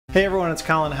Hey everyone, it's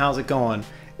Colin. How's it going?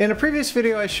 In a previous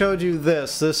video I showed you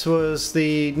this. This was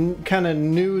the kind of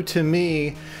new to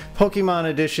me Pokemon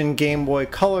Edition Game Boy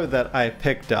Color that I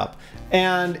picked up.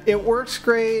 And it works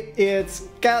great. It's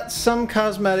got some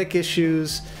cosmetic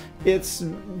issues. It's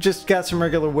just got some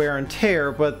regular wear and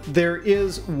tear, but there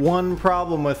is one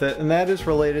problem with it, and that is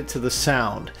related to the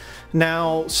sound.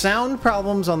 Now, sound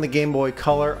problems on the Game Boy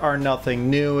Color are nothing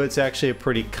new. It's actually a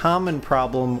pretty common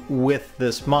problem with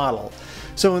this model.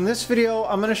 So in this video,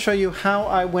 I'm going to show you how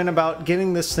I went about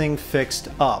getting this thing fixed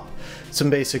up.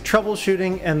 Some basic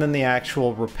troubleshooting and then the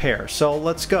actual repair. So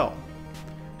let's go.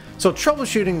 So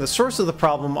troubleshooting the source of the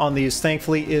problem on these,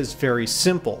 thankfully, is very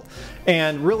simple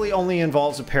and really only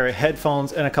involves a pair of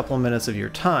headphones and a couple of minutes of your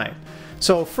time.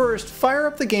 So first, fire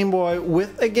up the Game Boy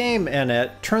with a game in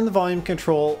it, turn the volume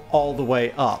control all the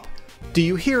way up. Do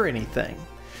you hear anything?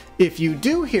 If you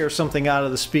do hear something out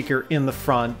of the speaker in the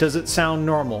front, does it sound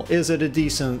normal? Is it a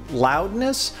decent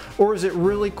loudness, or is it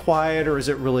really quiet, or is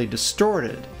it really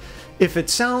distorted? If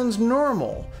it sounds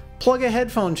normal, plug a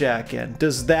headphone jack in.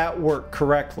 Does that work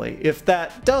correctly? If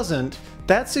that doesn't,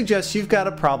 that suggests you've got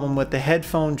a problem with the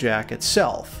headphone jack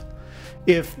itself.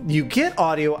 If you get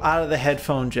audio out of the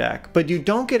headphone jack, but you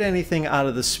don't get anything out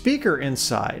of the speaker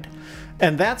inside,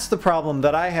 and that's the problem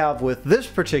that I have with this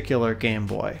particular Game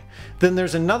Boy, then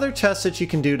there's another test that you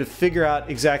can do to figure out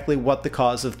exactly what the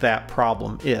cause of that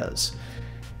problem is.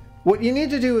 What you need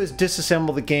to do is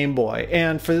disassemble the Game Boy,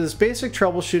 and for this basic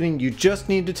troubleshooting you just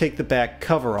need to take the back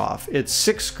cover off. It's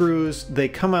 6 screws, they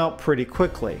come out pretty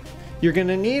quickly. You're going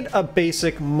to need a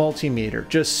basic multimeter,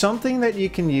 just something that you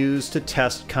can use to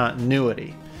test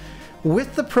continuity.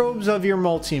 With the probes of your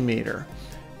multimeter,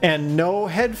 and no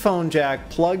headphone jack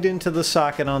plugged into the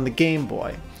socket on the Game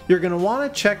Boy, you're going to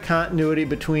want to check continuity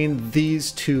between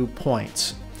these 2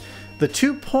 points. The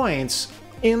 2 points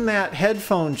in that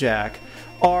headphone jack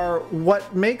are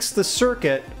what makes the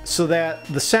circuit so that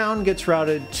the sound gets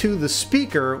routed to the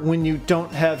speaker when you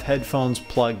don't have headphones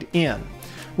plugged in.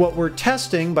 What we're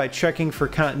testing by checking for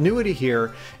continuity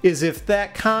here is if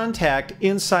that contact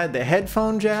inside the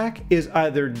headphone jack is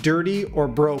either dirty or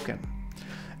broken.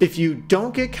 If you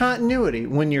don't get continuity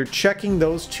when you're checking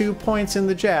those 2 points in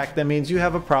the jack, that means you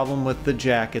have a problem with the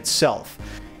jack itself.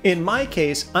 In my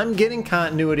case, I'm getting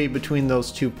continuity between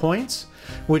those 2 points,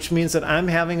 which means that I'm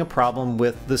having a problem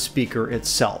with the speaker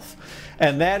itself.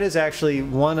 And that is actually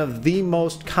one of the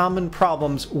most common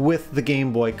problems with the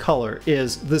Game Boy Color,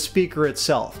 is the speaker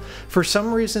itself. For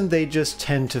some reason they just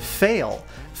tend to fail.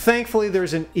 Thankfully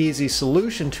there's an easy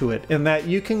solution to it, in that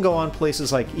you can go on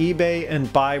places like eBay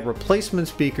and buy replacement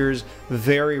speakers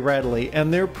very readily,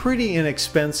 and they're pretty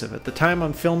inexpensive. At the time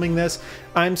I'm filming this,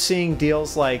 I'm seeing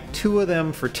deals like 2 of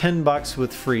them for $10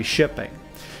 with free shipping.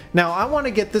 Now I want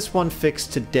to get this one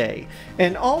fixed today,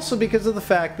 and also because of the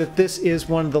fact that this is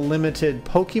one of the limited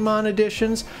Pokemon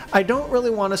editions, I don't really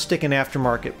want to stick an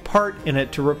aftermarket part in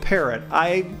it to repair it.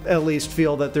 I at least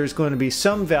feel that there's going to be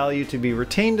some value to be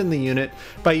retained in the unit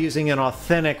by using an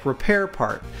authentic repair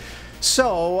part.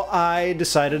 So I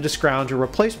decided to scrounge a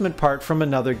replacement part from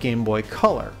another Game Boy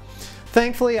Color.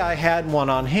 Thankfully I had one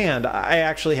on hand. I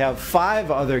actually have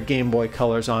 5 other Game Boy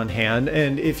Colors on hand,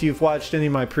 and if you've watched any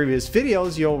of my previous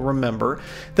videos you'll remember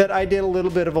that I did a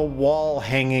little bit of a wall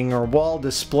hanging or wall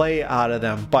display out of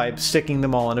them by sticking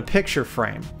them all in a picture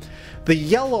frame. The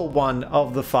yellow one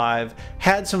of the 5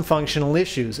 had some functional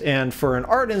issues, and for an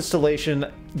art installation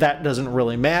that doesn't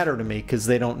really matter to me because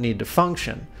they don't need to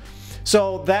function.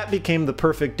 So that became the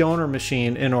perfect donor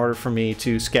machine in order for me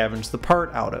to scavenge the part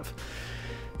out of.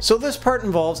 So this part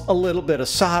involves a little bit of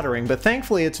soldering, but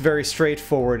thankfully it's very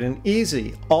straightforward and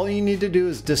easy. All you need to do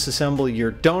is disassemble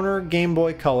your donor Game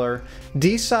Boy Color,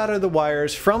 desolder the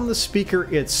wires from the speaker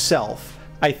itself.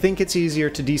 I think it's easier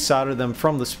to desolder them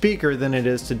from the speaker than it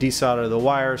is to desolder the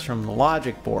wires from the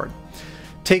logic board.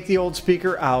 Take the old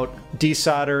speaker out,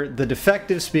 desolder the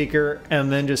defective speaker,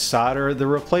 and then just solder the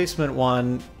replacement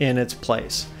one in its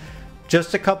place.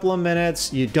 Just a couple of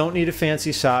minutes, you don't need a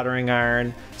fancy soldering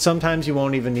iron, sometimes you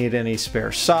won't even need any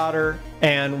spare solder,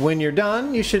 and when you're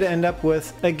done you should end up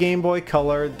with a Game Boy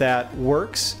Color that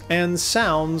works and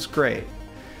sounds great.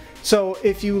 So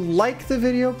if you like the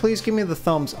video, please give me the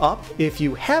thumbs up. If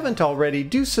you haven't already,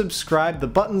 do subscribe, the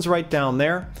button's right down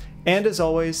there, and as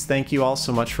always, thank you all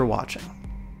so much for watching.